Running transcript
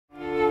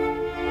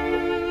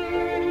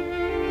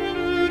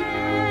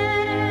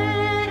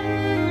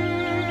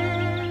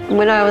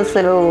When I was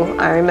little,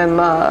 I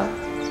remember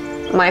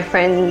my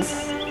friends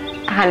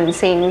hadn't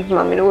seen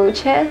Mum in a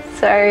wheelchair,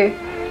 so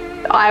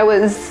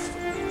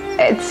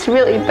it's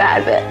really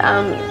bad, but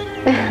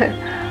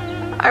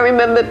I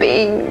remember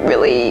being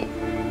really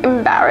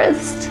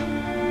embarrassed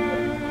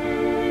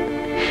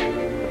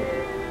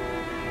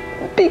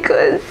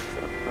because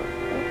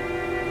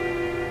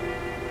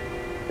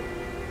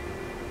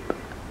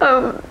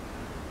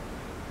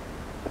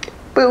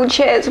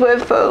wheelchairs were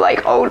for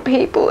like old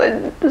people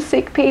and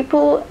sick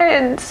people,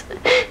 and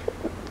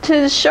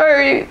to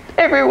show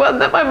everyone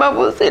that my mum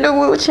was in a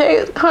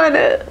wheelchair, kind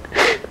of,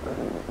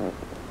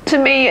 to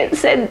me it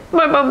said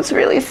my mum's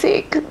really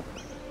sick.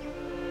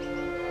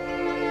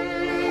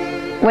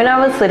 When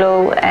I was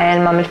little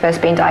and Mum had first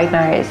been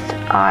diagnosed,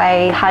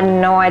 I had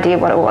no idea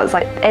what it was.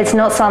 Like, it's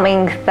not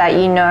something that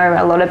you know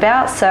a lot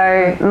about.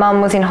 So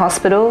Mum was in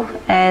hospital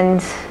and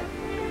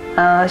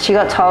she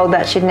got told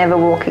that she'd never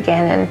walk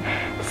again, and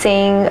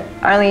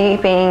only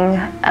being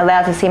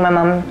allowed to see my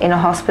mum in a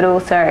hospital,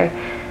 so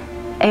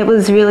it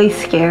was really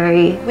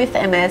scary. With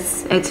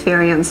MS, it's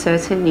very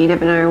uncertain. You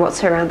never know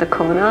what's around the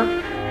corner.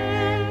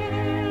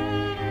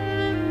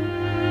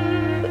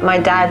 My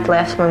dad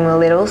left when we were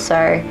little,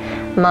 so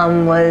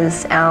Mum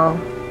was our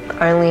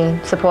only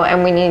support,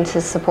 and we needed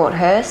to support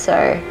her,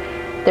 so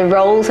the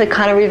roles are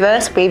kind of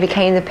reversed. We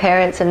became the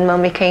parents and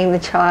Mum became the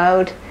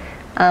child.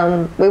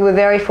 We were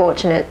very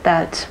fortunate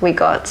that we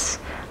got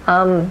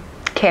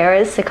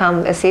carers to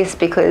come assist,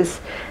 because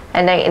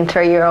an 8 and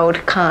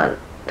 3-year-old can't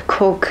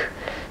cook.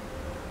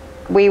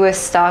 We were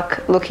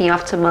stuck looking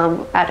after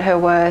Mum at her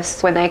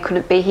worst when they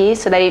couldn't be here,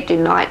 so they did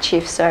night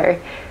shifts. So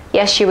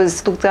yes, she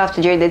was looked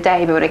after during the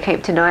day, but when it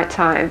came to night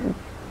time,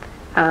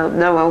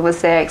 no one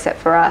was there except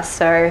for us.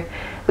 So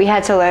we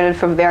had to learn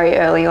from very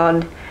early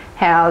on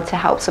how to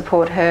help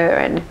support her,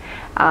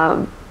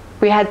 and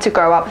we had to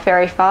grow up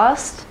very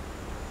fast.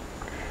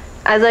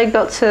 As I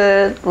got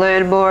to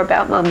learn more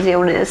about Mum's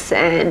illness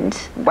and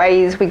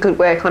ways we could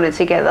work on it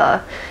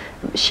together,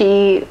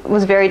 she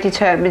was very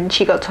determined.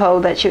 She got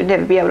told that she would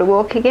never be able to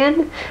walk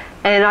again,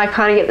 and I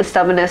kind of get the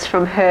stubbornness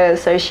from her,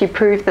 so she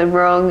proved them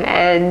wrong,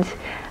 and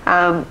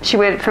she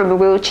went from a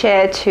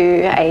wheelchair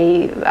to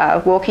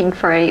a walking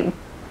frame,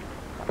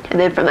 and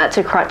then from that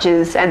to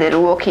crutches, and then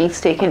a walking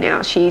stick, and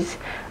now she's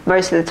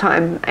most of the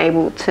time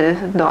able to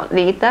not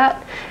need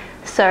that.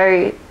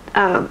 So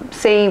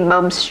seeing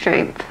Mum's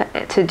strength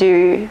to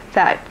do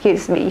that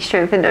gives me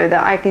strength to know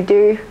that I can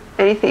do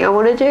anything I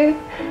want to do.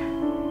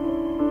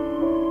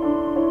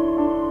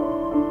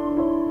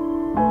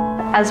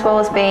 As well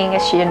as being a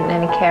student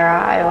and a carer,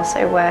 I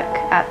also work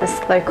at the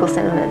local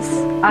cinemas.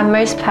 I'm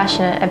most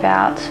passionate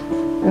about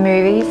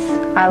movies.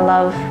 I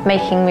love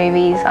making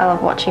movies, I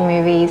love watching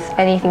movies,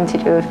 anything to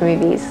do with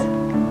movies.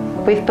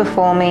 With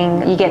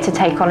performing, you get to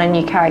take on a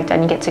new character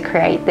and you get to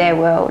create their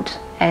world.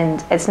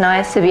 And it's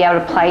nice to be able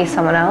to play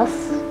someone else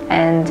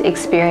and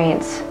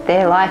experience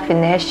their life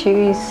in their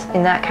shoes,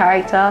 in that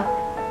character.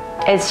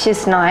 It's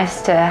just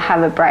nice to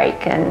have a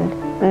break and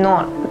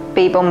not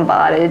be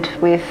bombarded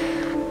with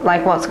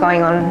like what's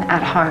going on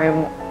at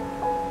home.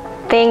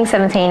 Being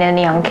 17 and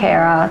a young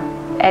carer,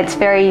 it's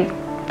very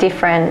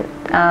different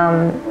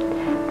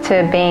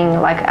to being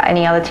like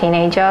any other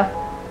teenager.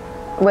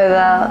 Whether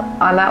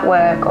I'm at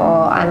work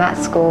or I'm at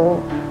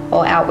school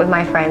or out with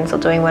my friends or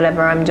doing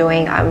whatever I'm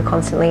doing, I'm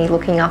constantly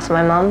looking after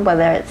my mum,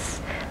 whether it's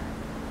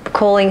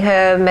calling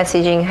her,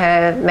 messaging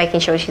her, making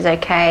sure she's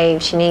okay,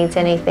 if she needs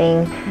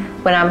anything.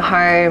 When I'm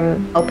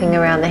home, helping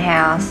around the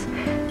house,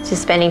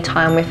 just spending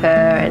time with her.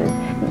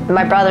 And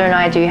my brother and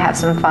I do have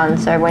some fun,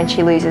 so when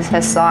she loses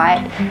her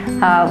sight,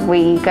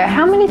 we go,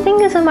 how many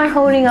fingers am I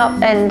holding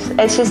up? And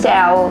it's just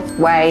our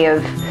way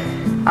of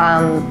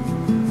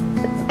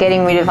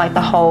getting rid of like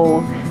the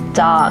whole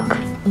dark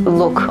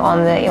look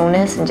on the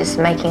illness and just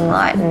making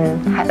light,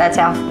 and that's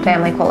our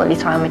family quality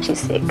time when she's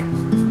sick.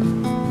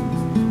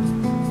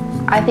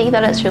 I think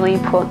that it's really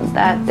important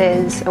that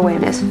there's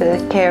awareness for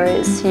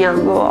carers,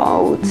 young or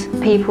old.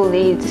 People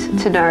need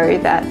to know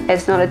that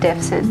it's not a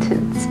death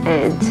sentence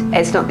and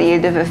it's not the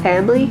end of a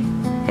family,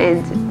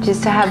 and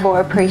just to have more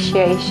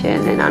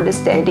appreciation and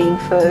understanding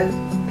for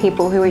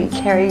people who are in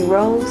caring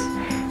roles.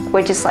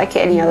 We're just like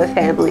any other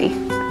family,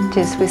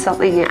 just with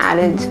something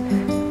added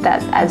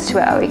that adds to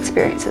our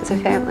experience as a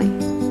family.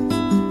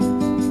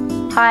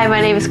 Hi, my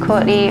name is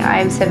Courtney,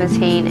 I'm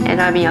 17 and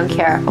I'm a young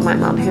carer for my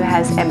mum who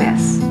has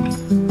MS.